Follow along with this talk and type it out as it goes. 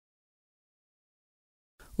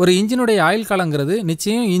ஒரு இன்ஜினுடைய ஆயில் காலங்கிறது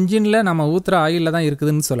நிச்சயம் இன்ஜினில் நம்ம ஊற்றுற ஆயிலில் தான்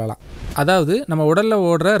இருக்குதுன்னு சொல்லலாம். அதாவது நம்ம உடலில்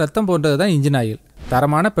ஓடுற ரத்தம் போன்றது தான் இன்ஜின் ஆயில்.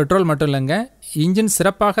 தரமான பெட்ரோல் மட்டும் இல்லைங்க, இன்ஜின்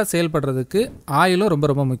சிறப்பாக செயல்படுறதுக்கு ஆயிலும் ரொம்ப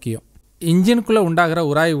ரொம்ப முக்கியம். இன்ஜினுக்குள்ளே உண்டாகிற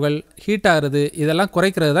உராய்வுகள், ஹீட் ஆகிறது, இதெல்லாம்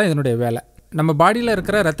குறைக்கிறது தான் இதனுடைய வேலை. நம்ம பாடியில்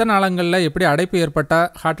இருக்கிற ரத்த நாளங்களில் எப்படி அடைப்பு ஏற்பட்டால்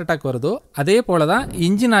ஹார்ட் அட்டாக் வருதோ அதே போல தான்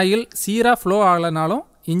இன்ஜின் ஆயில் சீராக ஃப்ளோ ஆகலைனாலும்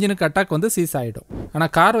இன்ஜினுக்கு அட்டாக் வந்து சீஸ் ஆகிடும்.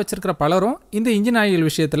 ஆனால் கார் வச்சிருக்கிற பலரும் இந்த இன்ஜின் ஆயில்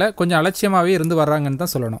விஷயத்தில் கொஞ்சம் அலட்சியமாகவே இருந்து வர்றாங்கன்னு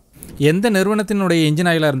தான் சொல்லணும். எந்த நிறுவனத்தினுடைய இன்ஜின்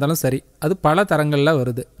ஆயிலாக இருந்தாலும் சரி, அது பல தரங்களில்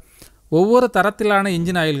வருது. ஒவ்வொரு தரத்திலான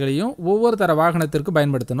இன்ஜின் ஆயில்களையும் ஒவ்வொரு தர வாகனத்திற்கு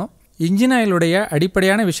பயன்படுத்தணும். இன்ஜின் ஆயிலுடைய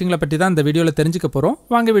அடிப்படையான விஷயங்களை பற்றி தான் இந்த வீடியோவில் தெரிஞ்சுக்க போகிறோம்.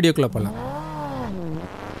 வாங்க வீடியோக்குள்ளே போகலாம்.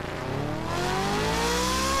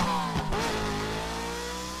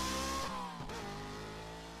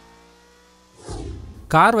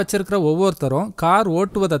 கார் வச்சிருக்கிற ஒவ்வொருத்தரும் கார்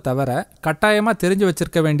ஓட்டுவதை தவிர கட்டாயமாக தெரிஞ்சு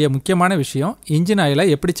வச்சிருக்க வேண்டிய முக்கியமான விஷயம் இன்ஜின் ஆயிலை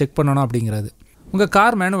எப்படி செக் பண்ணணும் அப்படிங்கிறது. உங்கள்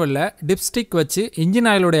கார் மேனுவலில் டிப்ஸ்டிக் வச்சு இன்ஜின்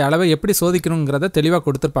ஆயிலுடைய அளவை எப்படி சோதிக்கணுங்கிறத தெளிவாக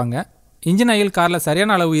கொடுத்துருப்பாங்க. இன்ஜின் ஆயில் காரில்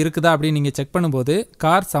சரியான அளவு இருக்குதா அப்படின்னு நீங்கள் செக் பண்ணும்போது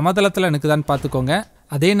கார் சமதளத்தில் நிற்குதான்னு பார்த்துக்கோங்க.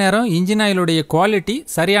 அதே நேரம் இன்ஜின் ஆயிலுடைய குவாலிட்டி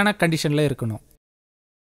சரியான கண்டிஷனில் இருக்கணும்.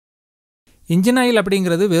 இன்ஜின் ஆயில்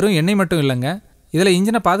அப்படிங்கிறது வெறும் எண்ணெய் மட்டும் இல்லைங்க, இதில்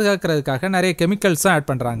இன்ஜினை பாதுகாக்கிறதுக்காக நிறைய கெமிக்கல்ஸும் ஆட்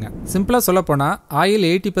பண்ணுறாங்க. சிம்பிளாக சொல்லப்போனால் ஆயில்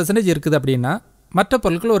 80% இருக்குது அப்படின்னா மற்ற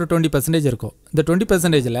பொருட்கள் ஒரு 20% இருக்கும். இந்த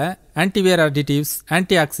 20%ல் ஆன்டிவியர் அடிட்டிவ்ஸ்,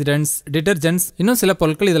 ஆன்டி ஆக்சிடென்ட்ஸ், டிட்டர்ஜென்ட்ஸ், இன்னும் சில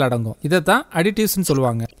பொருட்கள் இதில் அடங்கும். இதை தான் அடிட்டிவ்ஸ்னு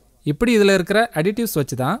சொல்லுவாங்க. இப்படி இதில் இருக்கிற அடிட்டிவ்ஸ்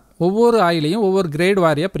வச்சு தான் ஒவ்வொரு ஆயிலையும் ஒவ்வொரு கிரேட்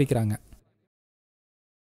வாரியாக பிரிக்கிறாங்க.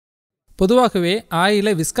 பொதுவாகவே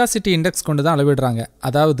ஆயிலை விஸ்காசிட்டி இண்டெக்ஸ் கொண்டு தான் அளவிடுறாங்க.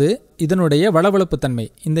 அதாவது இதனுடைய வளவளப்புத்தன்மை.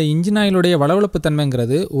 இந்த இன்ஜின் ஆயிலுடைய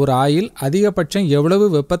வளவளப்புத்தன்மைங்கிறது ஒரு ஆயில் அதிகபட்சம் எவ்வளவு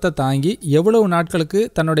வெப்பத்தை தாங்கி எவ்வளவு நாட்களுக்கு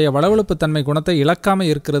தன்னுடைய வளவளப்புத்தன்மை குணத்தை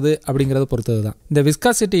இழக்காமல் இருக்கிறது அப்படிங்கிறத பொறுத்தது தான். இந்த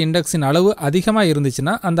விஸ்காசிட்டி இண்டெக்ஸின் அளவு அதிகமாக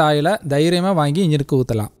இருந்துச்சுன்னா அந்த ஆயிலை தைரியமாக வாங்கி இன்ஜினுக்கு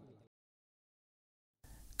ஊற்றலாம்.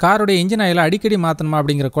 காருடைய இன்ஜின் ஆயிலை அடிக்கடி மாற்றணுமா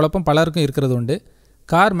அப்படிங்கிற குழப்பம் பலருக்கும் இருக்கிறது உண்டு.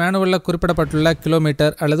 கார் மேனுவலில் குறிப்பிடப்பட்டுள்ள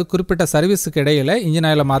கிலோமீட்டர் அல்லது குறிப்பிட்ட சர்வீஸுக்கு இடையில் இன்ஜின்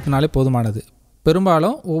ஆயிலை மாற்றினாலே போதுமானது.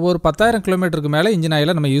 பெரும்பாலும் ஒவ்வொரு 10,000 கிலோமீட்டருக்கு மேலே இன்ஜின்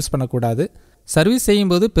ஆயிலை நம்ம யூஸ் பண்ணக்கூடாது. சர்வீஸ்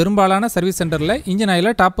செய்யும்போது பெரும்பாலான சர்வீஸ் சென்டரில் இன்ஜின்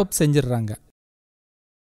ஆயிலை டாப் அப் செஞ்சிடுறாங்க.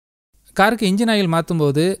 காருக்கு இன்ஜின் ஆயில்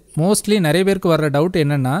மாற்றும்போது மோஸ்ட்லி நிறைய பேருக்கு வர்ற டவுட்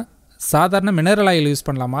என்னென்னா, சாதாரண மினரல் ஆயில் யூஸ்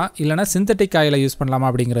பண்ணலாமா இல்லைனா சிந்தட்டிக் ஆயிலை யூஸ் பண்ணலாமா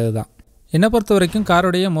அப்படிங்கிறது தான். என்னை பொறுத்த வரைக்கும்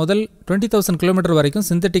காருடைய முதல் 20,000 கிலோமீட்டர் வரைக்கும்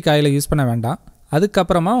சிந்தட்டிக் ஆயிலை யூஸ் பண்ண வேண்டாம்.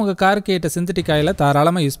 அதுக்கப்புறமா உங்கள் காருக்கு ஏற்ற சிந்தட்டிக் ஆயிலை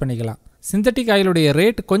தாராளமாக யூஸ் பண்ணிக்கலாம். சிந்தட்டிக் ஆயிலுடைய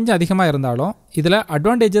ரேட் கொஞ்சம் அதிகமாக இருந்தாலும் இதில்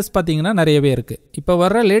அட்வான்டேஜஸ் பார்த்தீங்கன்னா நிறையவே இருக்குது. இப்போ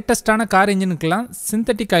வர்ற லேட்டஸ்ட்டான கார் இன்ஜினுக்கெல்லாம்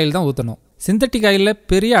சிந்தட்டிக் ஆயில் தான் ஊற்றணும். சிந்தட்டிக் ஆயிலில்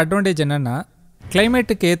பெரிய அட்வான்டேஜ் என்னென்னா,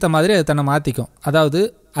 கிளைமேட்டுக்கு ஏற்ற மாதிரி அது தன்னை மாற்றிக்கும். அதாவது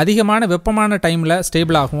அதிகமான வெப்பமான டைமில்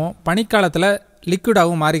ஸ்டேபிளாகவும் பனிக்காலத்தில்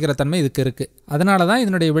லிக்விடாகவும் மாறிக்கிற தன்மை இதுக்கு இருக்குது. அதனால தான்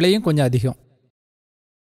இதனுடைய விலையும் கொஞ்சம் அதிகம்.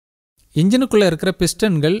 இன்ஜினுக்குள்ளே இருக்கிற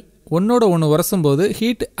பிஸ்டன்கள் ஒன்றோட ஒன்று உரசும்போது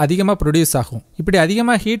ஹீட் அதிகமாக ப்ரொடியூஸ் ஆகும். இப்படி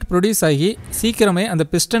அதிகமாக ஹீட் ப்ரொடியூஸ் ஆகி சீக்கிரமே அந்த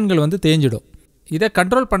பிஸ்டன்கள் வந்து தேஞ்சிடும். இதை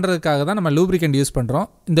கண்ட்ரோல் பண்ணுறதுக்காக தான் நம்ம லூப்ரிகண்ட் யூஸ் பண்ணுறோம்.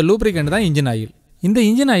 இந்த லூப்ரிகண்ட் தான் இன்ஜின் ஆயில். இந்த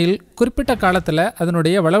இன்ஜின் ஆயில் குறிப்பிட்ட காலத்தில்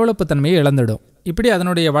அதனுடைய வளவளப்பு தன்மையை இழந்துடும். இப்படி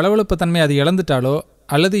அதனுடைய வளவளப்பு தன்மை அது இழந்துட்டாலோ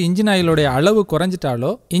அல்லது இன்ஜின் ஆயிலுடைய அளவு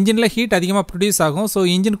குறைஞ்சிட்டாலோ இன்ஜினில் ஹீட் அதிகமாக ப்ரொடியூஸ் ஆகும். ஸோ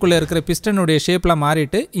இன்ஜினுக்குள்ளே இருக்கிற பிஸ்டனுடைய ஷேப்லாம்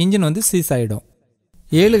மாறிட்டு இன்ஜின் வந்து சீஸ் ஆகிடும்.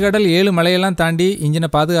 7 கடல் 7 மலையெல்லாம் தாண்டி இன்ஜினை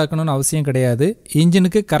பாதுகாக்கணும்னு அவசியம் கிடையாது.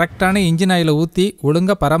 இன்ஜினுக்கு கரெக்டான இன்ஜின் ஆயிலை ஊற்றி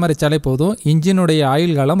ஒழுங்காக பராமரித்தாலே போதும், இன்ஜினுடைய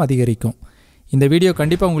ஆயுள் காலம் அதிகரிக்கும். இந்த வீடியோ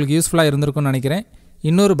கண்டிப்பாக உங்களுக்கு யூஸ்ஃபுல்லாக இருந்திருக்கும்னு நினைக்கிறேன்.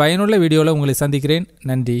 இன்னொரு பயனுள்ள வீடியோவில் உங்களை சந்திக்கிறேன்.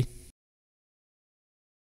 நன்றி.